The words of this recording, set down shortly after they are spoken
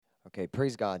Okay,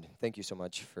 praise God. Thank you so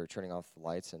much for turning off the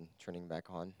lights and turning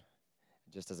back on.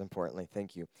 Just as importantly,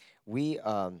 thank you. We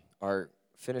are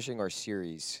finishing our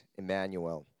series,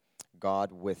 Emmanuel,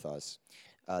 God with us.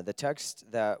 The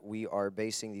text that we are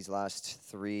basing these last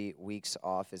 3 weeks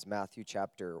off is Matthew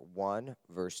chapter 1,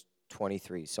 verse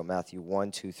 23. So, Matthew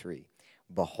 1, 2, 3.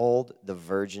 Behold, the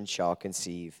virgin shall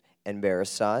conceive and bear a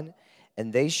son,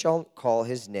 and they shall call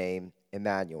his name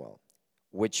Emmanuel,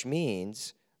 which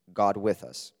means God with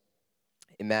us.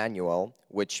 Emmanuel,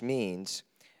 which means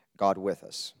God with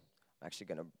us. I'm actually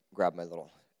going to grab my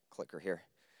little clicker here.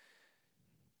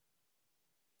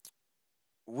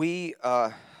 We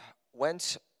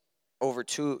went over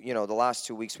the last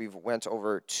 2 weeks, we've went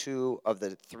over two of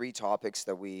the three topics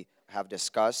that we have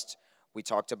discussed. We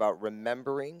talked about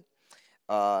remembering,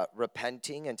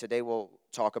 repenting, and today we'll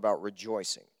talk about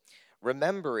rejoicing.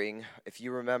 Remembering, if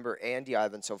you remember, Andy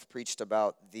Ivansov preached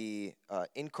about the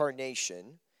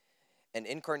incarnation. And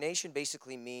incarnation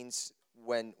basically means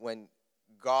when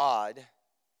God,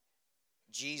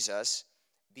 Jesus,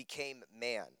 became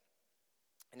man.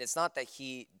 And it's not that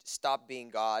he stopped being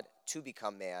God to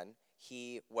become man.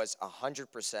 He was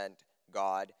 100%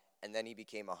 God, and then he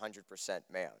became 100%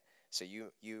 man. So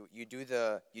you do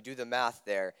the math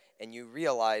there, and you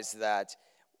realize that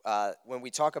when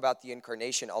we talk about the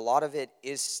incarnation, a lot of it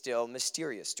is still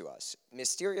mysterious to us.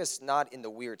 Mysterious not in the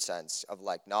weird sense of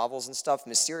like novels and stuff.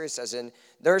 Mysterious as in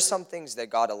there are some things that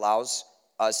God allows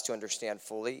us to understand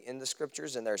fully in the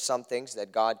scriptures, and there are some things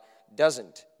that God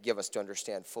doesn't give us to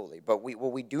understand fully. But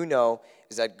what we do know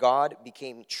is that God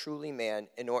became truly man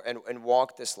and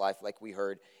walked this life, like we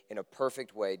heard, in a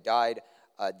perfect way, died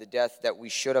the death that we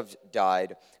should have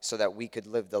died so that we could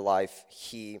live the life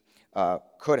he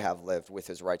could have lived with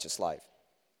his righteous life.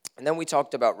 And then we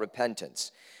talked about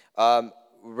repentance.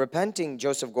 Repenting,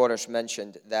 Joseph Gorosh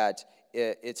mentioned that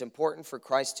it's important for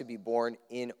Christ to be born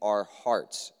in our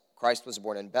hearts. Christ was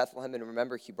born in Bethlehem, and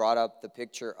remember, he brought up the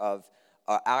picture of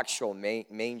actual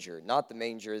manger, not the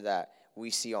manger that we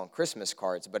see on Christmas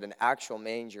cards, but an actual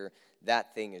manger.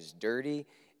 That thing is dirty,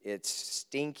 it's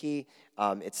stinky,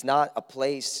 it's not a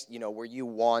place, where you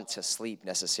want to sleep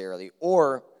necessarily,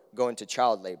 or go into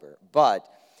child labor. But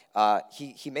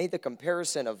he made the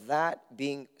comparison of that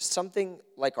being something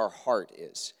like our heart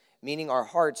is, meaning our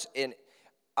hearts. And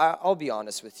I'll be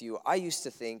honest with you, I used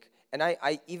to think, and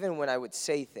I even when I would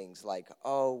say things like,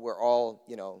 oh, we're all,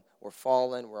 we're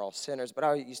fallen, we're all sinners, but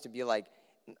I used to be like,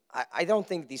 I don't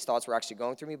think these thoughts were actually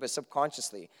going through me, but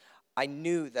subconsciously, I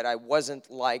knew that I wasn't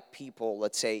like people,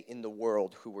 let's say, in the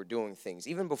world who were doing things,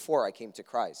 even before I came to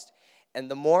Christ.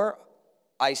 And the more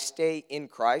I stay in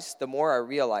Christ, the more I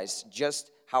realize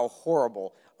just how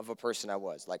horrible of a person I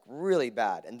was, like really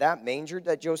bad. And that manger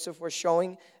that Joseph was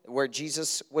showing, where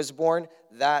Jesus was born,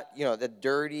 that, the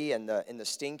dirty and the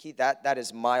stinky, that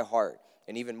is my heart,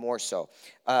 and even more so.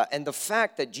 And the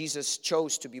fact that Jesus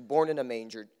chose to be born in a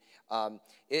manger,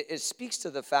 it speaks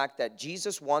to the fact that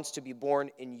Jesus wants to be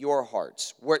born in your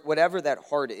hearts, whatever that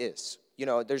heart is.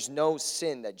 There's no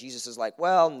sin that Jesus is like,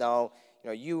 well, no,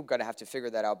 you're going to have to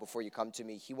figure that out before you come to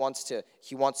me. He wants to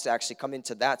actually come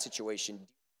into that situation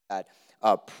that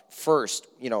first,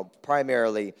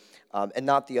 primarily, and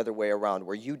not the other way around,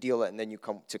 where you deal it and then you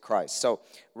come to Christ. So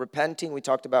repenting, we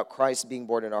talked about Christ being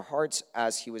born in our hearts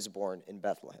as he was born in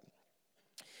Bethlehem.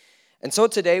 And so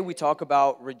today we talk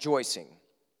about rejoicing.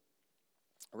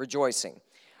 Rejoicing.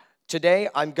 Today,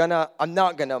 I'm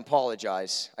not gonna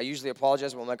apologize. I usually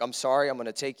apologize when I'm like, I'm sorry, I'm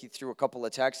gonna take you through a couple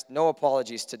of texts. No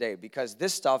apologies today, because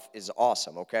this stuff is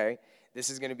awesome, okay? This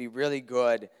is gonna be really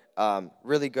good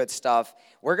stuff.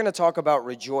 We're gonna talk about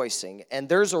rejoicing, and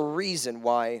there's a reason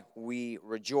why we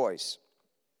rejoice.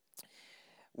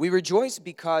 We rejoice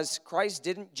because Christ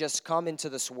didn't just come into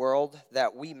this world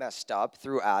that we messed up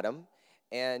through Adam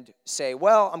and say,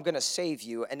 well, I'm gonna save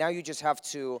you, and now you just have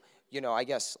to,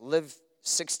 live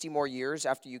 60 more years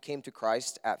after you came to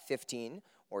Christ at 15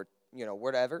 or,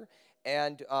 whatever.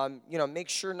 And, make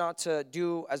sure not to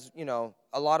do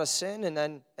a lot of sin, and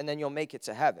then you'll make it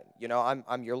to heaven.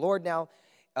 I'm your Lord now.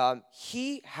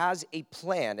 He has a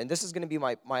plan, and this is going to be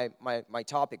my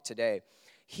topic today.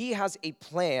 He has a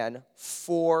plan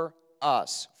for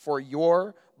us, for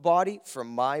your body, for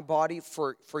my body,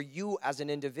 for you as an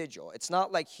individual. It's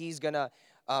not like he's going to,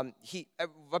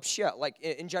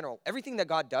 in general, everything that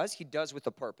God does, he does with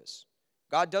a purpose.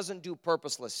 God doesn't do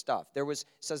purposeless stuff.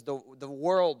 Says the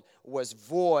world was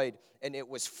void and it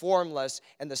was formless,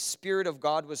 and the Spirit of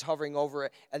God was hovering over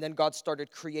it, and then God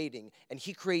started creating, and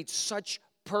he creates such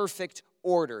perfect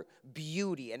order,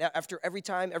 beauty. And after every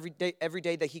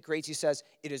day that he creates, he says,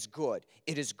 it is good,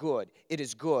 it is good, it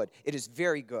is good, it is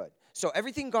very good. So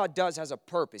everything God does has a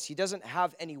purpose. He doesn't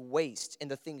have any waste in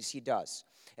the things he does.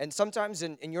 And sometimes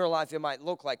in your life, it might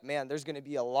look like, man, there's going to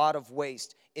be a lot of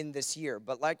waste in this year.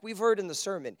 But like we've heard in the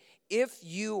sermon, if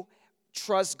you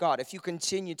trust God, if you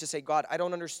continue to say, God, I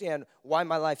don't understand why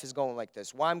my life is going like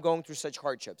this, why I'm going through such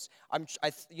hardships.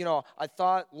 I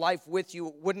thought life with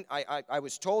you wouldn't, I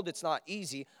was told it's not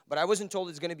easy, but I wasn't told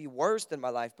it's going to be worse than my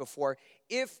life before.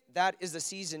 If that is the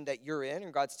season that you're in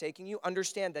and God's taking you,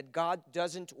 understand that God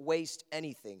doesn't waste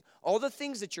anything. All the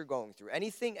things that you're going through,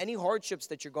 any hardships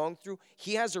that you're going through,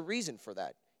 he has a reason for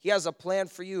that. He has a plan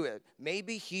for you.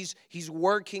 Maybe he's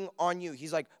working on you.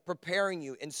 He's like preparing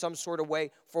you in some sort of way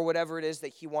for whatever it is that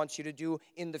he wants you to do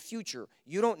in the future.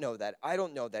 You don't know that. I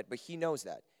don't know that, but he knows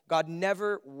that. God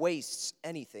never wastes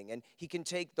anything, and he can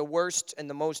take the worst and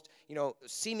the most,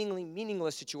 seemingly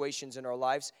meaningless situations in our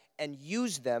lives and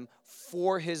use them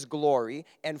for his glory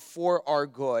and for our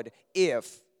good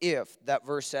if that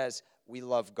verse says we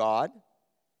love God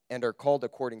and are called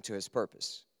according to his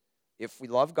purpose. If we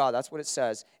love God, that's what it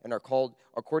says, and are called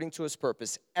according to his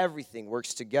purpose, everything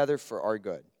works together for our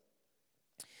good.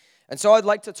 And so I'd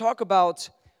like to talk about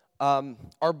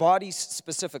our bodies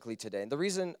specifically today. And the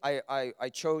reason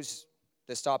I chose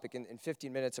this topic in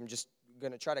 15 minutes, I'm just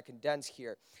going to try to condense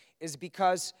here, is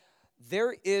because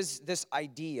there is this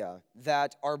idea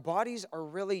that our bodies are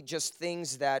really just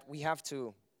things that we have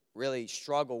to really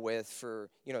struggle with for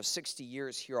 60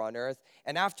 years here on earth,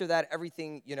 and after that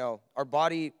everything, our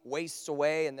body wastes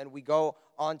away, and then we go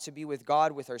on to be with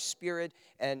God with our spirit.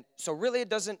 And so really it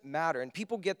doesn't matter. And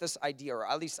people get this idea, or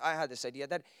at least I had this idea,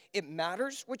 that it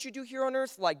matters what you do here on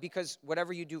earth, like because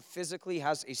whatever you do physically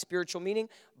has a spiritual meaning,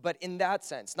 but in that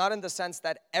sense, not in the sense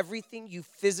that everything you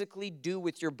physically do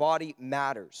with your body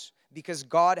matters. Because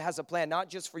God has a plan, not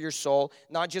just for your soul,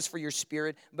 not just for your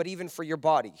spirit, but even for your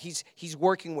body. He's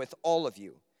working with all of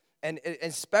you. And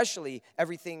especially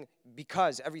everything,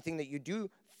 because everything that you do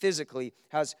physically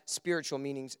has spiritual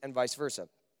meanings and vice versa.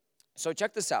 So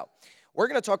check this out. We're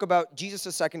going to talk about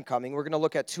Jesus' second coming. We're going to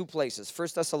look at two places, 1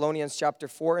 Thessalonians chapter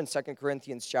 4 and 2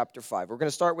 Corinthians chapter 5. We're going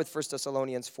to start with 1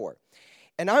 Thessalonians 4.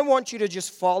 And I want you to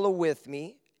just follow with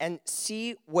me and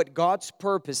see what God's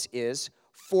purpose is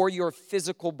for your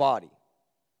physical body.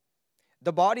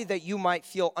 The body that you might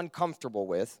feel uncomfortable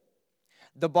with.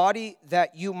 The body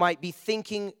that you might be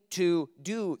thinking to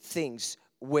do things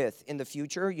with in the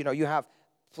future. You have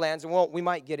plans, and we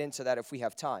might get into that if we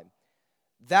have time.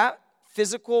 That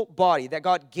physical body that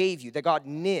God gave you, that God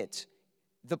knit,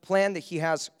 the plan that he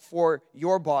has for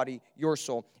your body, your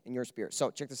soul, and your spirit. So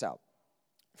check this out.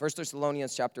 1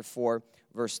 Thessalonians chapter 4,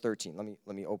 verse 13.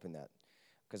 Let me open that,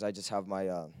 because I just have my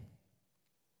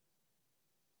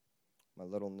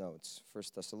little notes. 1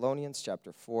 Thessalonians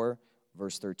chapter 4,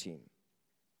 verse 13.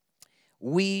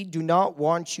 We do not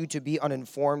want you to be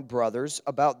uninformed, brothers,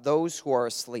 about those who are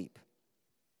asleep.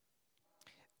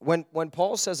 When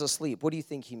Paul says asleep, what do you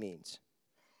think he means?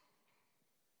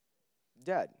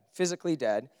 Dead, physically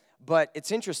dead. But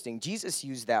it's interesting, Jesus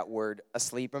used that word,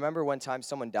 asleep. Remember one time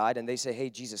someone died and they say,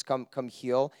 hey, Jesus, come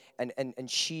heal. And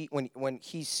she, when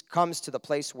he comes to the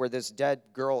place where this dead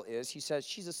girl is, he says,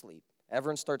 she's asleep.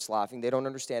 Everyone starts laughing. They don't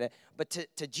understand it. But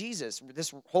to Jesus,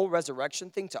 this whole resurrection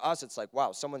thing, to us, it's like,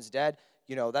 wow, someone's dead.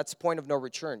 That's point of no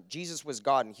return. Jesus was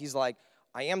God, and he's like,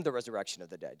 I am the resurrection of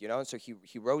the dead, And so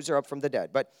he rose her up from the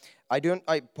dead. But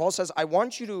Paul says, I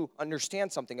want you to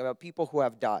understand something about people who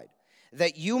have died,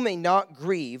 that you may not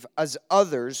grieve as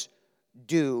others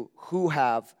do who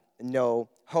have no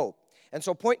hope. And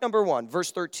so point number 1,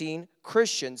 verse 13,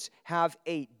 Christians have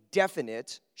a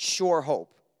definite, sure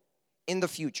hope in the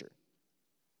future.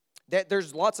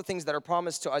 There's lots of things that are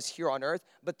promised to us here on earth,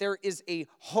 but there is a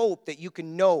hope that you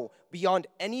can know beyond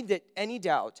any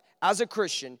doubt. As a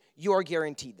Christian, you are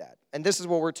guaranteed that. And this is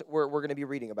what we're going to be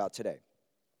reading about today.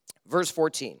 Verse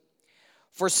 14.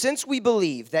 For since we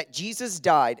believe that Jesus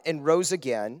died and rose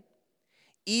again,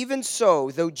 even so,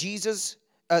 through Jesus,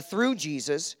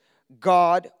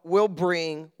 God will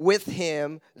bring with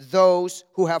him those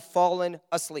who have fallen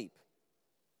asleep.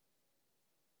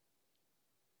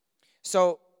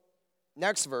 So,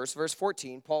 next verse, verse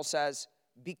 14, Paul says,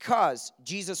 because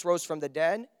Jesus rose from the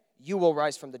dead, you will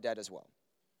rise from the dead as well.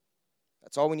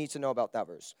 That's all we need to know about that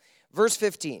verse. Verse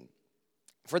 15,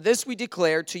 for this we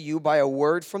declare to you by a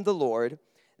word from the Lord,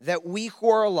 that we who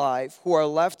are alive, who are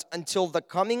left until the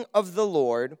coming of the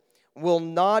Lord, will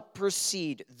not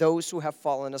precede those who have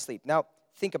fallen asleep. Now,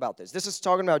 think about this. This is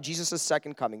talking about Jesus'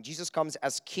 second coming. Jesus comes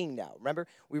as king now. Remember,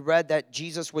 we read that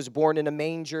Jesus was born in a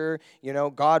manger,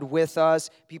 God with us.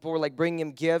 People were like bringing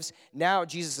him gifts. Now,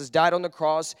 Jesus has died on the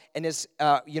cross and is,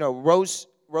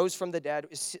 rose from the dead,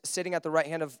 is sitting at the right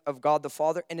hand of God the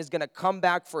Father, and is going to come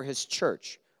back for his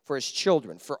church, for his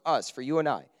children, for us, for you and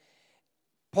I.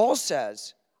 Paul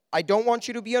says, I don't want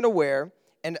you to be unaware,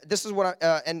 and this is what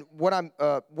I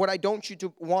don't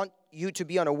want you to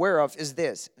be unaware of is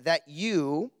this, that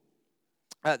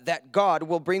that God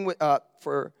will bring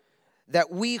that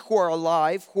we who are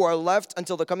alive, who are left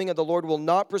until the coming of the Lord, will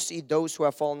not precede those who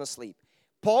have fallen asleep.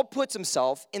 Paul puts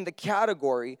himself in the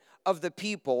category of the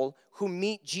people who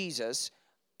meet Jesus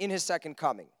in his second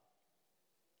coming.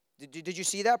 Did you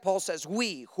see that? Paul says,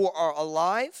 we who are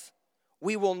alive,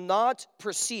 we will not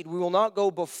precede, we will not go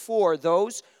before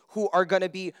those who are going to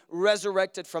be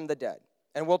resurrected from the dead.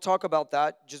 And we'll talk about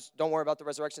that. Just don't worry about the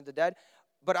resurrection of the dead.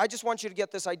 But I just want you to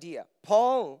get this idea.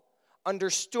 Paul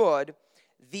understood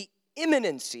the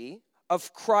imminency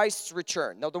of Christ's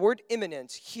return. Now, the word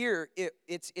imminent here,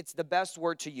 it's the best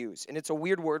word to use. And it's a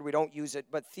weird word. We don't use it.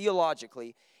 But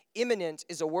theologically, imminent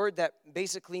is a word that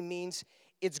basically means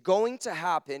it's going to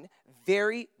happen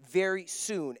very, very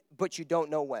soon, but you don't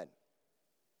know when.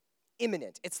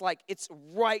 Imminent. It's like it's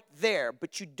right there,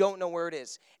 but you don't know where it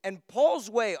is. And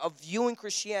Paul's way of viewing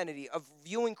Christianity, of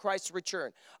viewing Christ's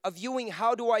return, of viewing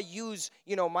how do I use,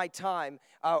 my time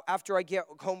after I get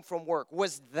home from work,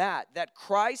 was that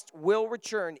Christ will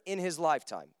return in his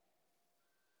lifetime.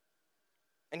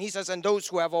 And he says, and those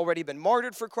who have already been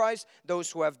martyred for Christ,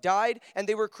 those who have died, and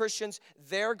they were Christians,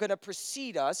 they're going to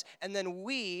precede us, and then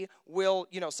we will,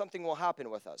 something will happen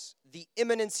with us. The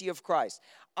imminency of Christ.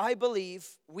 I believe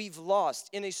we've lost,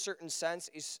 in a certain sense,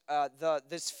 is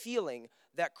this feeling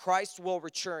that Christ will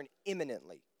return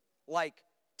imminently, like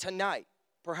tonight,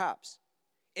 perhaps.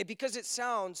 Because it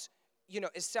sounds,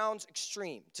 it sounds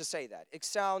extreme to say that.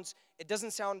 It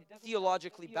doesn't sound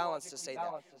theologically balanced to say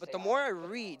that. But the more I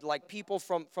read, like people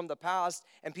from the past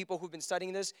and people who've been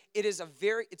studying this,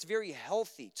 it's very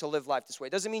healthy to live life this way.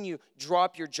 It doesn't mean you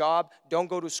drop your job, don't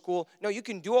go to school. No, you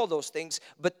can do all those things,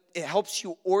 but it helps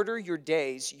you order your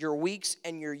days, your weeks,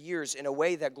 and your years in a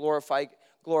way that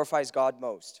glorifies God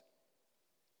most.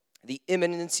 The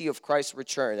imminency of Christ's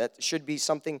return. That should be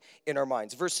something in our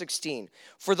minds. Verse 16.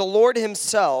 For the Lord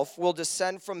himself will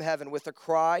descend from heaven with a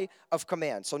cry of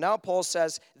command. So now Paul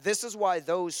says, this is why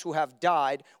those who have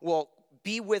died will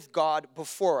be with God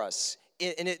before us.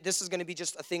 This is going to be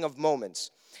just a thing of moments.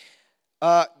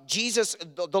 Jesus,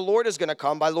 the Lord is going to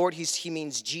come. By Lord, he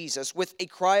means Jesus. With a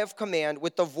cry of command,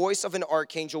 with the voice of an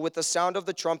archangel, with the sound of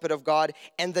the trumpet of God,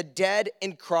 and the dead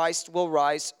in Christ will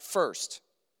rise first.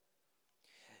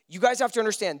 You guys have to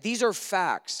understand, these are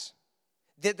facts.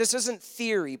 This isn't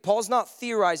theory. Paul's not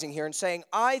theorizing here and saying,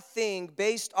 I think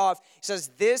based off, he says,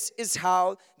 this is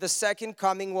how the second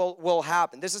coming will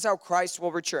happen. This is how Christ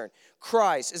will return.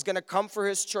 Christ is going to come for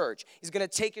his church. He's going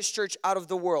to take his church out of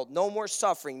the world. No more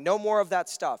suffering, no more of that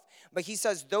stuff. But he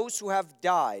says, those who have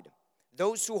died,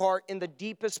 those who are in the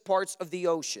deepest parts of the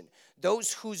ocean,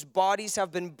 those whose bodies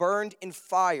have been burned in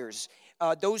fires,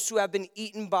 those who have been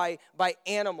eaten by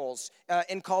animals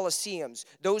in coliseums,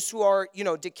 those who are,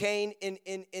 decaying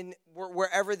in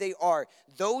wherever they are,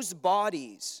 those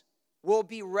bodies will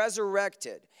be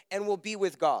resurrected and will be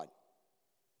with God.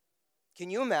 Can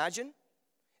you imagine?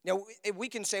 Now, we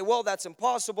can say, well, that's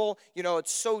impossible.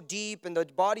 It's so deep and the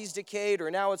body's decayed or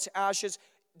now it's ashes.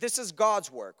 This is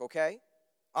God's work, okay?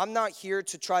 I'm not here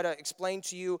to try to explain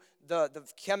to you the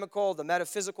chemical, the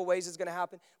metaphysical ways it's going to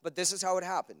happen, but this is how it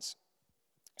happens.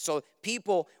 So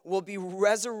people will be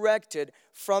resurrected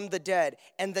from the dead,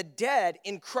 and the dead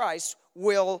in Christ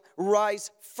will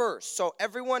rise first. So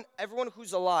everyone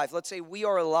who's alive, let's say we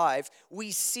are alive,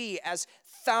 we see as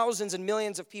thousands and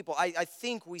millions of people. I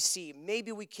think we see,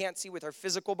 maybe we can't see with our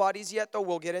physical bodies yet, though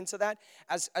we'll get into that,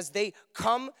 as they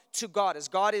come to God, as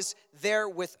God is there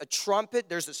with a trumpet.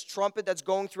 There's this trumpet that's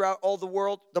going throughout all the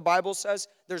world, the Bible says.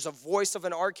 There's a voice of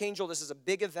an archangel. This is a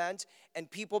big event, and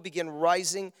people begin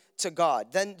rising to God.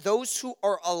 Then those who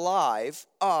are alive,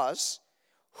 us,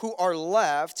 who are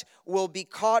left, will be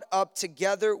caught up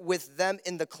together with them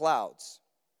in the clouds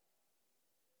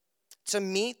to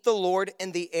meet the Lord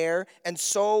in the air, and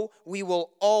so we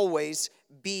will always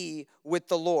be with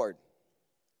the Lord.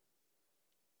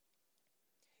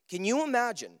 Can you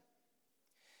imagine?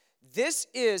 This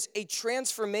is a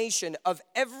transformation of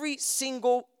every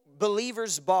single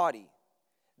believer's body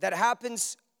that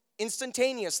happens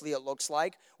instantaneously, it looks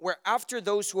like, where after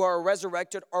those who are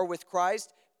resurrected are with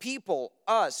Christ, people,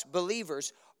 us,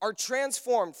 believers, are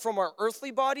transformed from our earthly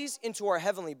bodies into our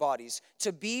heavenly bodies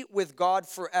to be with God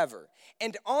forever.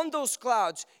 And on those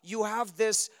clouds, you have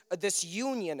this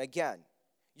union again.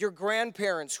 Your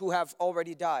grandparents who have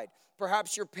already died,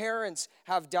 Perhaps your parents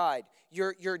have died.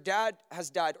 Your dad has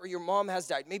died, or your mom has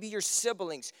died. Maybe your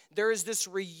siblings. There is this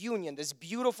reunion, this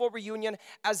beautiful reunion,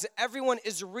 as everyone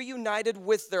is reunited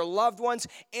with their loved ones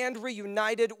and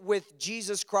reunited with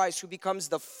Jesus Christ, who becomes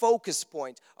the focus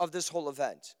point of this whole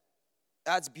event.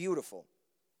 That's beautiful.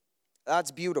 That's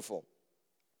beautiful.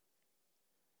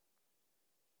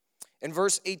 In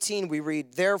verse 18, we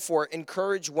read, "Therefore,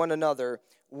 encourage one another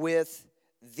with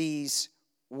these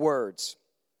words."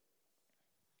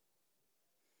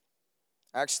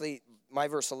 Actually, my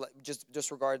verse, just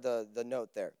disregard the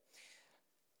note there.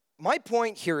 My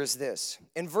point here is this.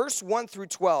 In verse 1 through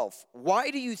 12,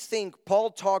 why do you think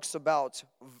Paul talks about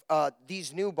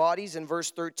these new bodies in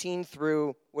verse 13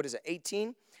 through,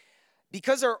 18?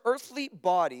 Because our earthly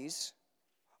bodies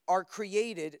are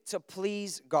created to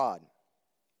please God.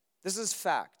 This is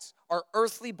fact. Our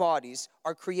earthly bodies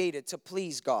are created to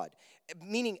please God.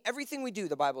 Meaning everything we do,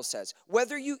 the Bible says,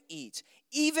 whether you eat,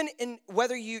 even in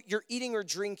whether you're eating or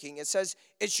drinking, it says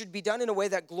it should be done in a way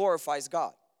that glorifies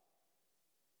God.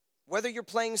 Whether you're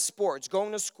playing sports,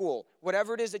 going to school,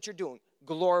 whatever it is that you're doing,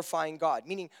 glorifying God.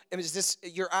 Meaning,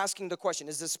 you're asking the question,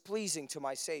 is this pleasing to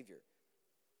my Savior?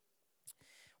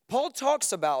 Paul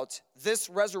talks about this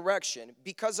resurrection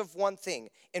because of one thing.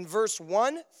 In verse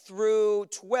 1 through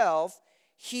 12,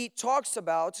 he talks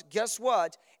about, guess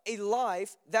what? A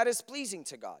life that is pleasing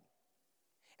to God.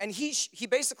 And he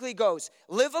basically goes,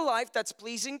 live a life that's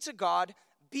pleasing to God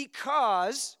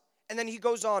because, and then he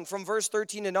goes on from verse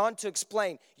 13 and on to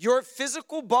explain, your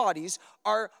physical bodies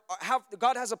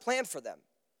God has a plan for them.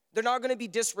 They're not going to be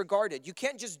disregarded. You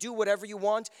can't just do whatever you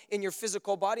want in your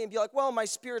physical body and be like, well, my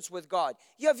spirit's with God.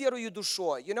 Я верую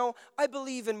душой. I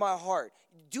believe in my heart.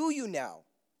 Do you now?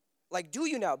 Do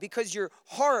you now? Because your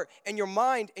heart and your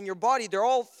mind and your body, they're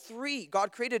all three.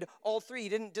 God created all three. He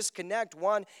didn't disconnect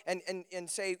one and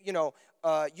say,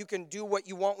 you can do what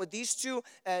you want with these two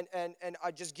and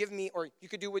just give me, or you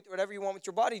could do whatever you want with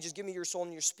your body, just give me your soul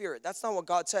and your spirit. That's not what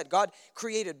God said. God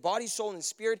created body, soul, and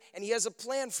spirit, and he has a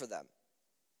plan for them.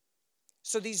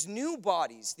 So these new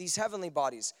bodies, these heavenly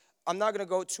bodies, I'm not going to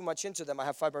go too much into them. I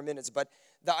have 5 more minutes, but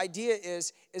the idea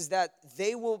is that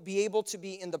they will be able to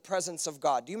be in the presence of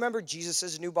God. Do you remember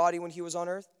Jesus' new body when he was on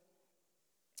earth?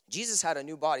 Jesus had a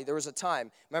new body. There was a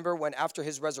time, remember when after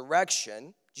his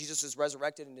resurrection, Jesus is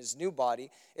resurrected in his new body.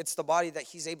 It's the body that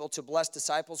he's able to bless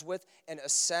disciples with and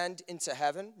ascend into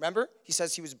heaven. Remember? He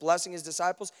says he was blessing his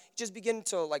disciples. He just began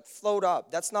to float up.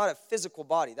 That's not a physical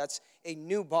body. That's a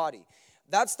new body.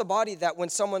 That's the body that when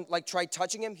someone tried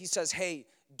touching him, he says, hey,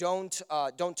 don't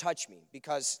touch me,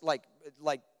 because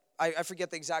I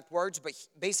forget the exact words, but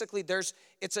basically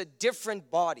it's a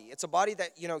different body. It's a body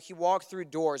that, he walked through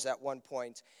doors at one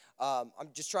point.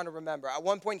 I'm just trying to remember. At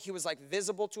one point, he was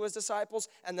visible to his disciples,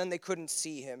 and then they couldn't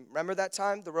see him. Remember that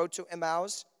time, the road to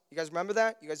Emmaus? You guys remember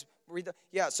that? You guys read that?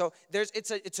 Yeah, so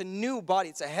it's a new body.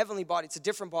 It's a heavenly body. It's a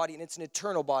different body, and it's an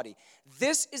eternal body.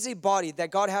 This is a body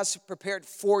that God has prepared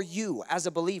for you as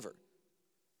a believer.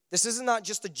 This is not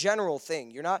just a general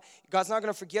thing. God's not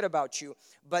going to forget about you,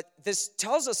 but this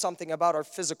tells us something about our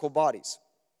physical bodies.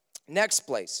 Next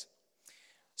place,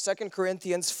 2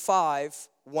 Corinthians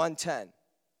 5:1-10.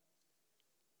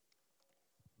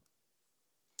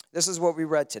 This is what we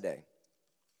read today.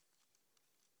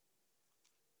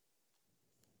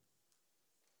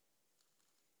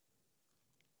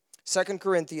 2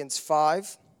 Corinthians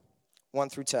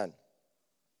 5:1-10.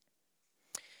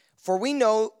 For we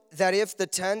know that if the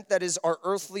tent that is our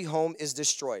earthly home is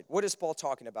destroyed. What is Paul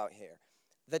talking about here?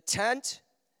 The tent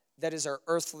that is our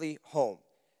earthly home.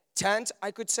 Tent,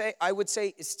 I would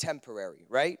say is temporary,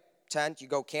 right? Tent, you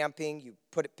go camping, you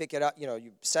pick it up,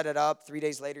 you set it up, 3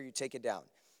 days later you take it down.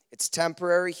 It's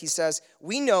temporary. He says,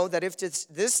 we know that if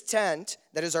this tent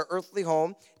that is our earthly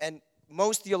home, and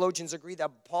most theologians agree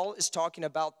that Paul is talking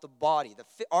about the body,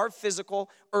 our physical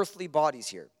earthly bodies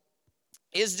here,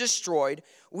 is destroyed,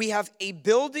 we have a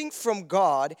building from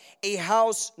God, a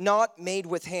house not made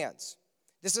with hands.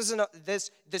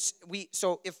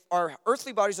 So if our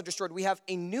earthly bodies are destroyed, we have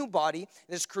a new body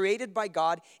that is created by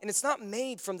God, and it's not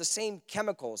made from the same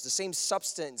chemicals, the same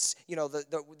substance,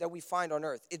 that we find on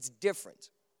earth. It's different.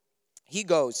 He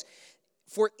goes,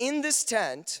 for in this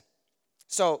tent,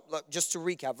 so look, just to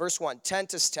recap, verse 1,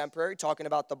 tent is temporary, talking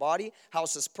about the body.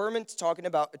 House is permanent, talking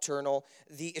about the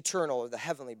eternal, or the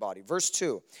heavenly body. Verse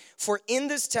 2, for in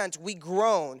this tent we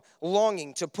groan,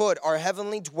 longing to put our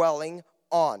heavenly dwelling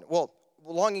on. Well,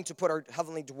 longing to put our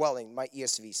heavenly dwelling, my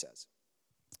ESV says.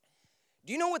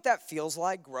 Do you know what that feels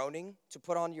like, groaning, to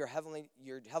put on your heavenly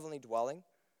dwelling?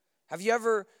 Have you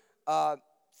ever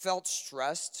felt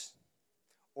stressed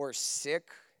or sick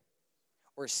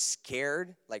or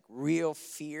scared, like real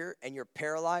fear, and you're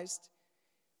paralyzed,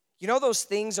 you know those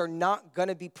things are not going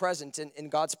to be present in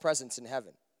God's presence in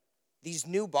heaven. These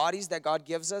new bodies that God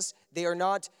gives us, they are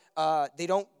not, they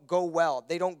don't go well.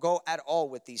 They don't go at all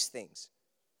with these things.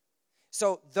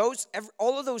 So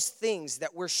all of those things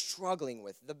that we're struggling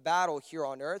with, the battle here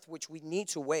on earth, which we need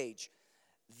to wage,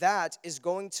 that is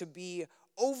going to be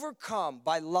overcome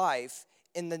by life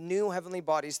in the new heavenly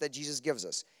bodies that Jesus gives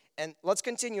us. And let's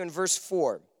continue in verse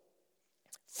 4.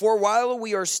 For while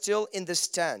we are still in this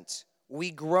tent,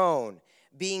 we groan,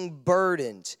 being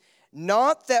burdened,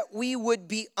 not that we would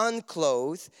be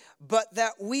unclothed, but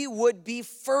that we would be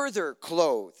further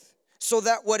clothed, so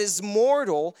that what is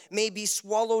mortal may be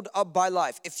swallowed up by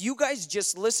life. If you guys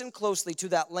just listen closely to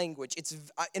that language, it's,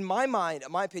 in my mind,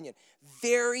 in my opinion,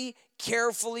 very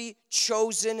carefully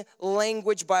chosen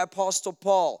language by Apostle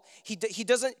Paul. He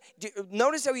doesn't,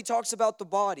 notice how he talks about the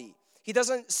body. He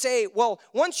doesn't say, well,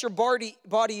 once your body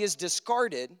is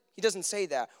discarded, he doesn't say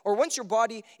that. Or once your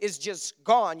body is just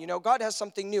gone, God has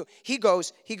something new. He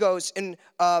goes, and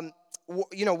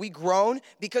we groan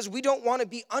because we don't want to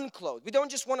be unclothed. We don't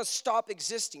just want to stop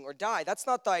existing or die. That's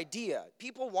not the idea.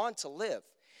 People want to live.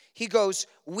 He goes,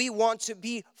 we want to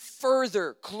be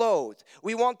further clothed.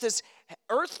 We want this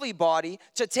earthly body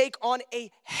to take on a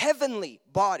heavenly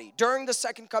body during the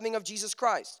second coming of Jesus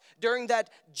Christ, during that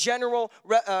general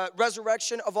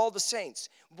resurrection of all the saints,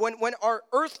 when our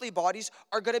earthly bodies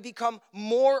are going to become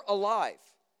more alive,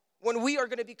 when we are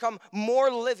going to become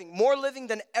more living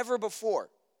than ever before.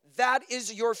 That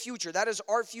is your future. That is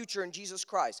our future in Jesus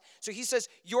Christ. So he says,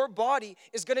 your body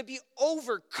is going to be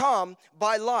overcome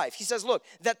by life. He says, look,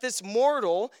 that this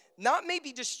mortal not may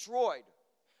be destroyed,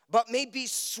 but may be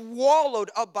swallowed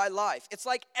up by life. It's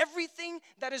like everything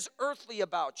that is earthly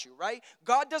about you, right?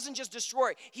 God doesn't just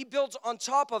destroy. He builds on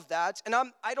top of that. And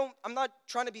I'm not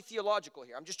trying to be theological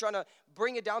here. I'm just trying to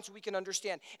bring it down so we can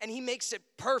understand. And he makes it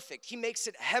perfect. He makes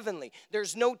it heavenly.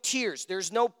 There's no tears.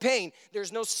 There's no pain.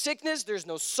 There's no sickness. There's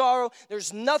no sorrow.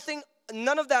 There's nothing,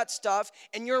 none of that stuff.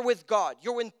 And you're with God.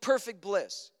 You're in perfect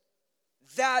bliss.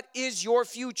 That is your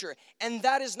future. And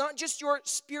that is not just your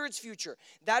spirit's future.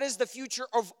 That is the future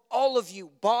of all of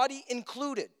you, body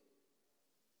included.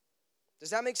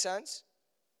 Does that make sense?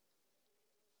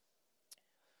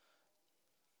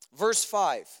 Verse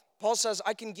 5, Paul says,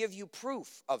 I can give you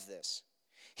proof of this.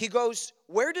 He goes,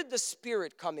 where did the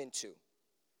Spirit come into?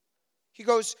 He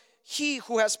goes, he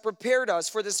who has prepared us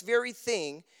for this very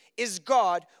thing is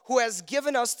God, who has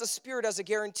given us the Spirit as a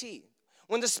guarantee.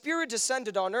 When the Spirit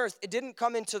descended on earth, it didn't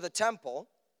come into the temple,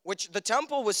 which the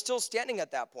temple was still standing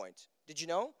at that point. Did you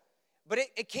know? But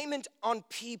it came in on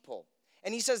people.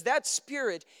 And he says that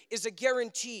Spirit is a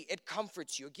guarantee. It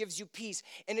comforts you. It gives you peace.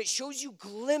 And it shows you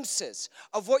glimpses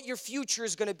of what your future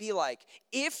is going to be like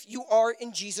if you are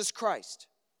in Jesus Christ.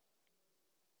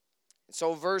 And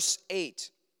so verse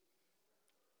 8.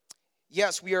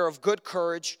 Yes, we are of good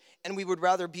courage, and we would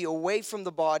rather be away from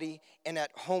the body and at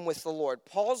home with the Lord.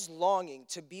 Paul's longing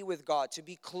to be with God, to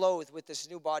be clothed with this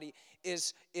new body,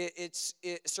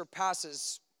 it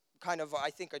surpasses kind of, I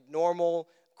think, a normal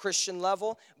Christian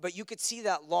level. But you could see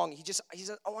that longing. He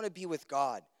said, I want to be with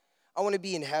God. I want to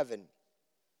be in heaven.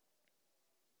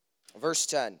 Verse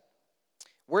 10.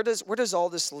 Where does all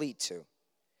this lead to?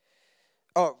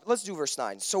 Oh, let's do verse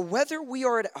 9. So whether we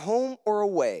are at home or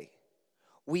away,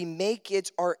 we make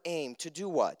it our aim to do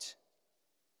what?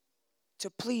 To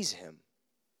please Him.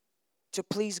 To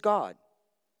please God.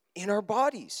 In our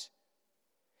bodies.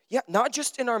 Yeah, not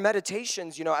just in our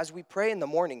meditations, as we pray in the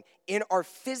morning. In our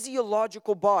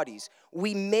physiological bodies,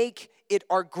 we make it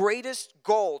our greatest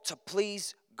goal to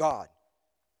please God.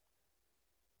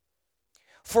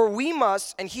 For we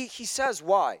must, and he says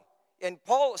why. And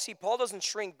Paul doesn't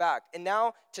shrink back. And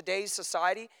now, today's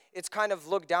society, it's kind of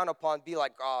looked down upon, be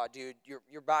like, oh, dude,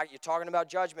 you're back. You're talking about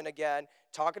judgment again,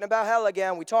 talking about hell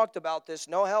again. We talked about this.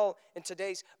 No hell in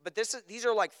today's. But these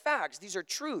are like facts. These are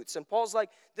truths. And Paul's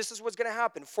like, this is what's going to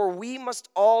happen. For we must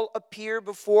all appear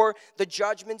before the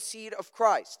judgment seat of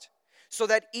Christ, so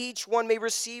that each one may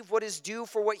receive what is due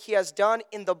for what he has done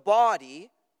in the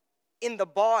body. In the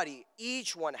body,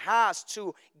 each one has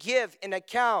to give an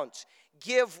account.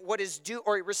 Give what is due,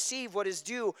 or receive what is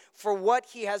due for what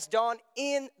he has done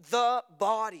in the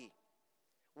body,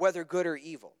 whether good or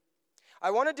evil. I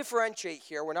want to differentiate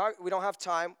here. We don't have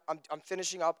time. I'm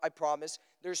finishing up, I promise.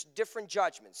 There's different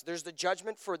judgments. There's the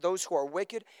judgment for those who are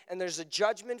wicked, and there's a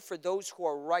judgment for those who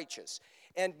are righteous.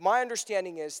 And my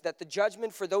understanding is that the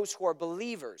judgment for those who are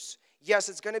believers, yes,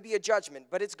 it's going to be a judgment,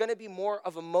 but it's going to be more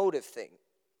of a motive thing.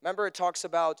 Remember, it talks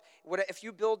about if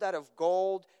you build out of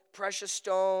gold, precious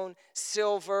stone,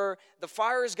 silver, the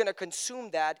fire is going to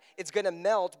consume that. It's going to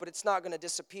melt, but it's not going to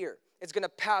disappear. It's going to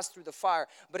pass through the fire.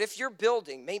 But if you're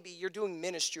building, maybe you're doing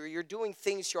ministry, or you're doing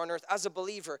things here on earth as a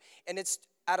believer, and it's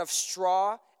out of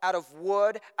straw, out of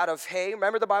wood, out of hay.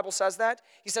 Remember the Bible says that?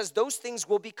 He says those things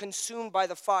will be consumed by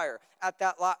the fire.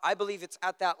 I believe it's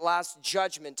at that last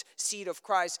judgment seat of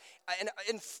Christ.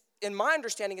 And in my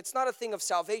understanding, it's not a thing of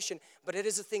salvation, but it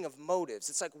is a thing of motives.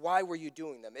 It's like, why were you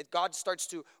doing them? God starts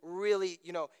to really,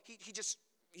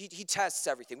 he tests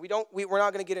everything. We're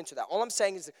not going to get into that. All I'm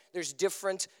saying is that there's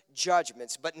different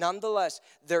judgments, but nonetheless,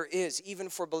 there is, even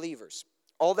for believers.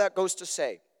 All that goes to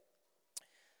say,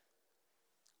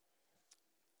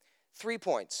 3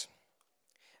 points.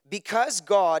 Because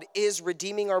God is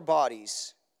redeeming our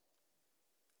bodies,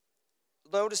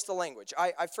 notice the language.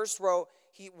 I first wrote,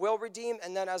 He will redeem,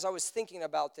 and then as I was thinking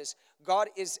about this, God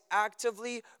is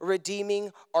actively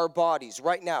redeeming our bodies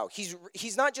right now.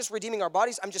 He's not just redeeming our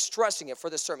bodies, I'm just stressing it for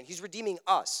the sermon. He's redeeming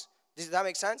us. Does that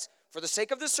make sense? For the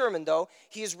sake of the sermon, though,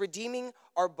 He is redeeming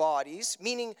our bodies,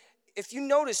 meaning if you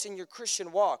notice in your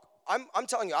Christian walk, I'm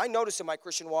telling you, I notice in my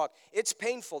Christian walk, it's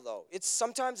painful though.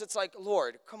 Sometimes it's like,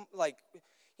 Lord, come, I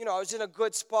was in a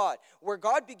good spot, where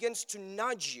God begins to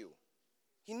nudge you.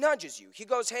 He nudges you. He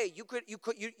goes, hey,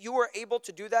 you were able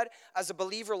to do that as a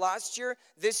believer last year.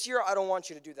 This year, I don't want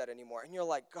you to do that anymore. And you're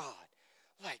like, God,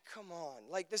 come on.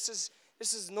 This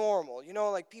is normal.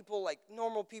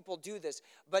 Normal people do this.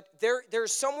 But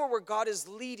there's somewhere where God is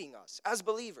leading us as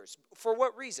believers. For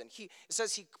what reason? It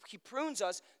says he prunes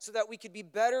us so that we could be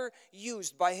better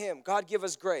used by Him. God give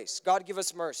us grace. God give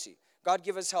us mercy. God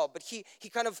give us help, but he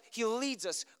leads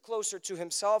us closer to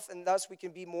Himself, and thus we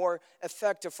can be more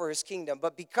effective for His kingdom.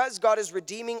 But because God is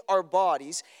redeeming our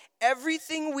bodies,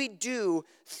 everything we do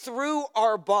through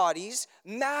our bodies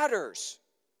matters.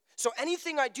 So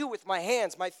anything I do with my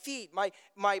hands, my feet,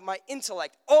 my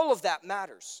intellect, all of that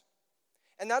matters.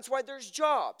 And that's why there's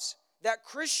jobs that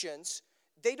Christians,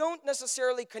 they don't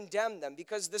necessarily condemn them,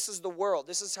 because this is the world.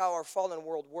 This is how our fallen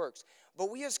world works. But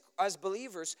we as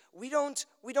believers, we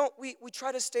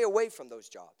try to stay away from those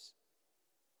jobs.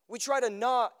 We try to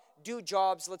not do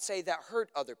jobs, let's say, that hurt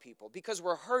other people, because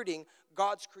we're hurting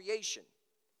God's creation.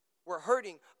 We're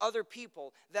hurting other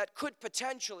people that could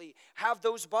potentially have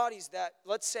those bodies that,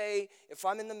 let's say, if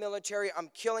I'm in the military, I'm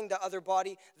killing the other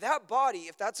body. That body,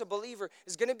 if that's a believer,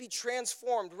 is going to be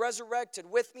transformed, resurrected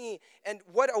with me. And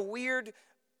what a weird,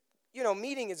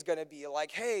 meeting is going to be.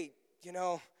 Like, hey,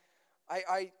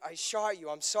 I shot you,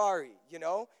 I'm sorry,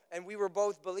 and we were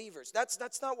both believers.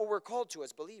 That's not what we're called to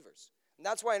as believers. And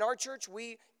that's why in our church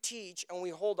we teach and we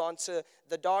hold on to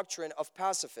the doctrine of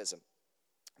pacifism.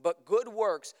 But good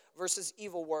works versus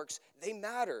evil works, they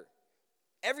matter.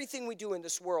 Everything we do in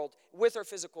this world with our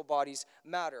physical bodies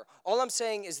matter. All I'm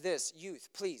saying is this, youth,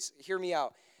 please hear me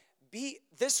out. Be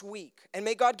this week, and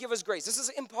may God give us grace. This is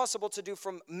impossible to do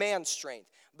from man's strength.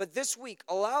 But this week,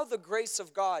 allow the grace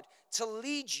of God to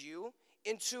lead you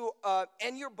into,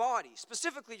 and your body,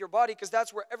 specifically your body, because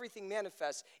that's where everything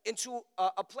manifests, into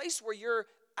a place where you're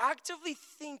actively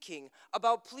thinking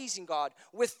about pleasing God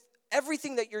with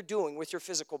everything that you're doing with your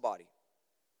physical body.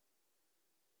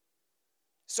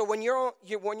 So when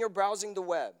you're browsing the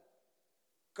web,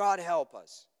 God help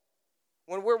us.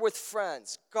 When we're with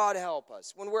friends, God help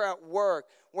us. When we're at work,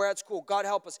 we're at school, God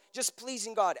help us. Just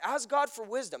pleasing God. Ask God for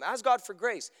wisdom. Ask God for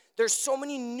grace. There's so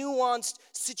many nuanced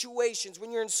situations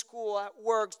when you're in school, at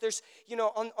work, there's,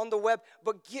 on the web.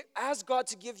 But ask God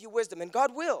to give you wisdom. And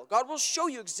God will. God will show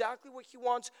you exactly what He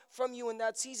wants from you in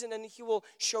that season, and He will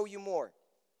show you more.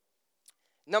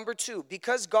 Number 2,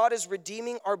 because God is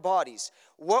redeeming our bodies,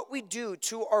 what we do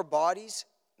to our bodies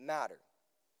matter.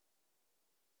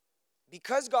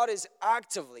 Because God is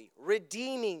actively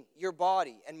redeeming your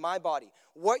body and my body,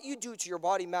 what you do to your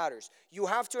body matters. You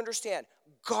have to understand,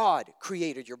 God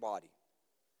created your body.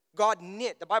 God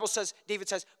knit. The Bible says, David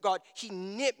says, God, He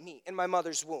knit me in my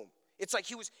mother's womb. It's like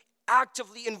He was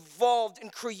actively involved in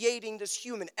creating this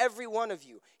human, every one of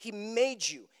you. He made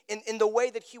you in the way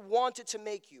that He wanted to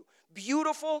make you.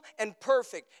 Beautiful and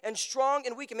perfect and strong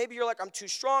and weak. And maybe you're like, I'm too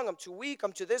strong, I'm too weak,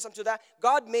 I'm too this, I'm too that.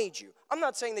 God made you. I'm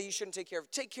not saying that you shouldn't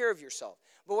take care of yourself.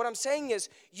 But what I'm saying is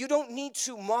you don't need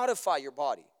to modify your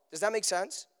body. Does that make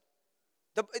sense?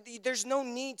 There's no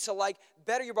need to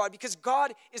better your body, because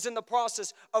God is in the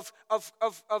process of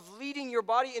leading your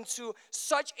body into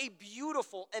such a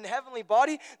beautiful and heavenly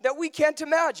body that we can't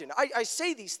imagine. I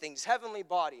say these things, heavenly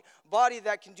body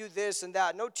that can do this and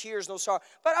that, no tears, no sorrow,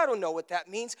 but I don't know what that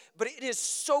means, but it is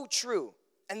so true,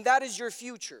 and that is your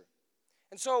future.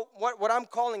 And so what I'm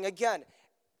calling, again,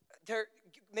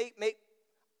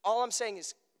 all I'm saying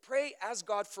is pray, ask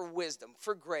God for wisdom,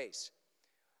 for grace.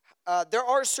 There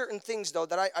are certain things, though,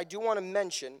 that I do want to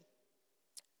mention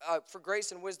for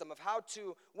grace and wisdom of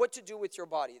what to do with your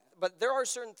body. But there are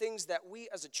certain things that we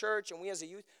as a church and we as a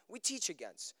youth, we teach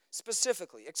against,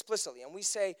 specifically, explicitly. And we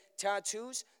say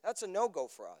tattoos, that's a no-go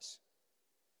for us.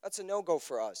 That's a no-go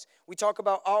for us. We talk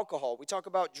about alcohol. We talk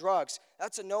about drugs.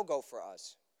 That's a no-go for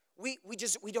us. We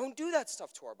don't do that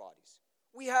stuff to our bodies.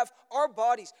 We have our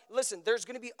bodies. Listen, there's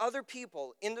going to be other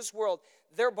people in this world,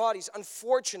 their bodies,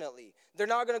 unfortunately, they're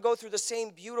not going to go through the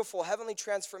same beautiful heavenly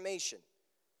transformation.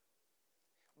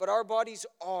 But our bodies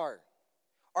are.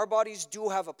 Our bodies do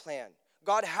have a plan.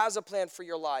 God has a plan for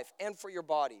your life and for your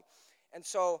body. And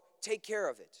so take care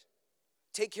of it.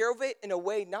 Take care of it in a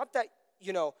way, not that,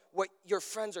 what your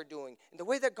friends are doing, in the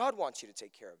way that God wants you to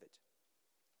take care of it.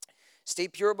 Stay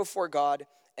pure before God,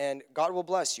 and God will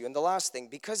bless you. And the last thing,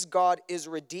 because God is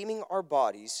redeeming our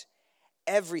bodies,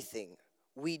 everything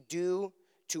we do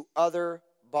to other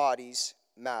bodies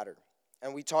matter.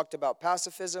 And we talked about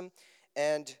pacifism,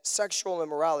 and sexual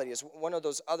immorality is one of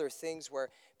those other things where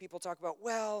people talk about,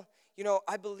 well,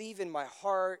 I believe in my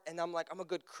heart, and I'm a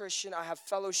good Christian. I have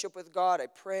fellowship with God. I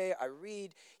pray. I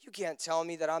read. You can't tell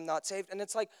me that I'm not saved. And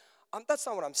it's like, that's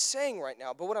not what I'm saying right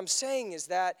now. But what I'm saying is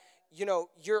that,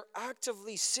 you're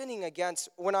actively sinning against,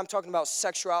 when I'm talking about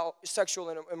sexual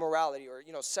immorality or,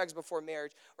 sex before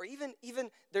marriage, or even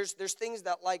there's things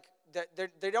that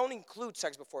they don't include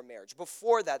sex before marriage.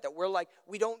 Before that we're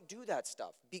we don't do that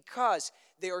stuff because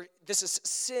this is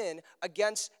sin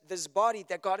against this body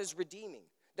that God is redeeming,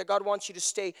 that God wants you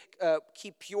to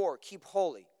keep pure, keep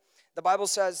holy. The Bible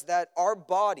says that our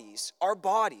bodies,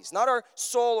 not our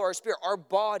soul or our spirit, our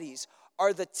bodies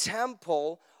are the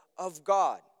temple of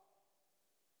God.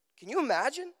 Can you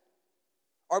imagine?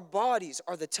 Our bodies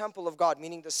are the temple of God,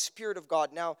 meaning the Spirit of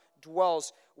God now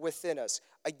dwells within us.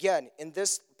 Again, in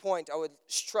this point, I would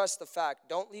stress the fact,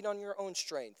 don't lean on your own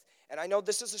strength. And I know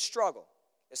this is a struggle,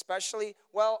 especially,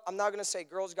 I'm not going to say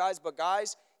girls, guys, but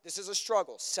guys, this is a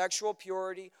struggle. Sexual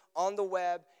purity on the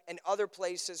web and other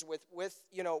places with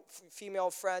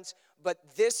female friends. But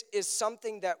this is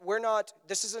something that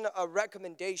this isn't a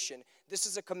recommendation. This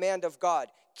is a command of God.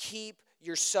 Keep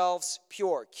yourselves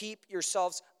pure. Keep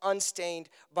yourselves unstained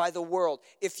by the world.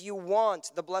 If you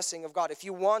want the blessing of God, if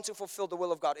you want to fulfill the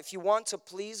will of God, if you want to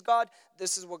please God,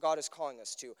 this is what God is calling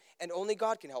us to. And only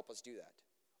God can help us do that.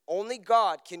 Only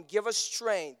God can give us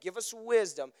strength, give us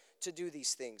wisdom to do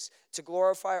these things, to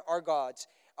glorify our God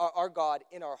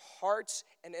in our hearts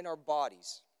and in our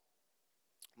bodies,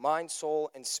 mind,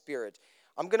 soul, and spirit.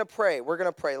 I'm going to pray. We're going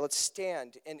to pray. Let's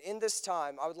stand. And in this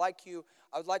time, I would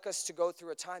like us to go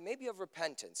through a time maybe of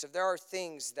repentance. If there are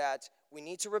things that we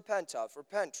need to repent of,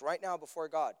 repent right now before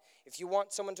God. If you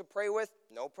want someone to pray with,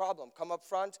 no problem. Come up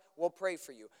front. We'll pray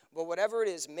for you. But whatever it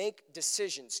is, make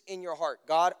decisions in your heart.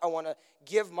 God, I want to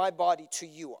give my body to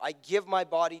you. I give my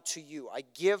body to you. I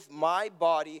give my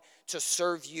body to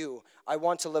serve you. I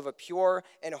want to live a pure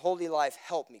and holy life.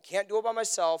 Help me. Can't do it by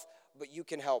myself, but you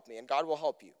can help me, and God will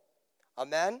help you.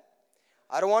 Amen?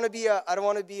 I don't want to be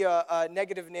a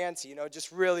negative Nancy,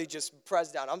 just really just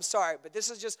press down. I'm sorry, but this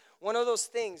is just one of those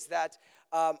things that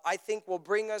I think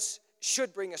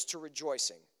should bring us to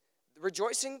rejoicing.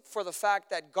 Rejoicing for the fact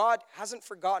that God hasn't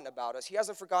forgotten about us. He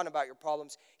hasn't forgotten about your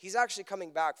problems. He's actually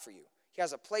coming back for you. He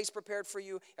has a place prepared for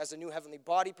you. He has a new heavenly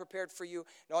body prepared for you.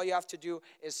 And all you have to do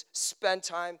is spend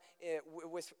time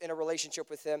in a relationship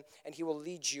with Him, and He will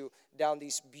lead you down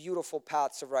these beautiful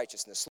paths of righteousness.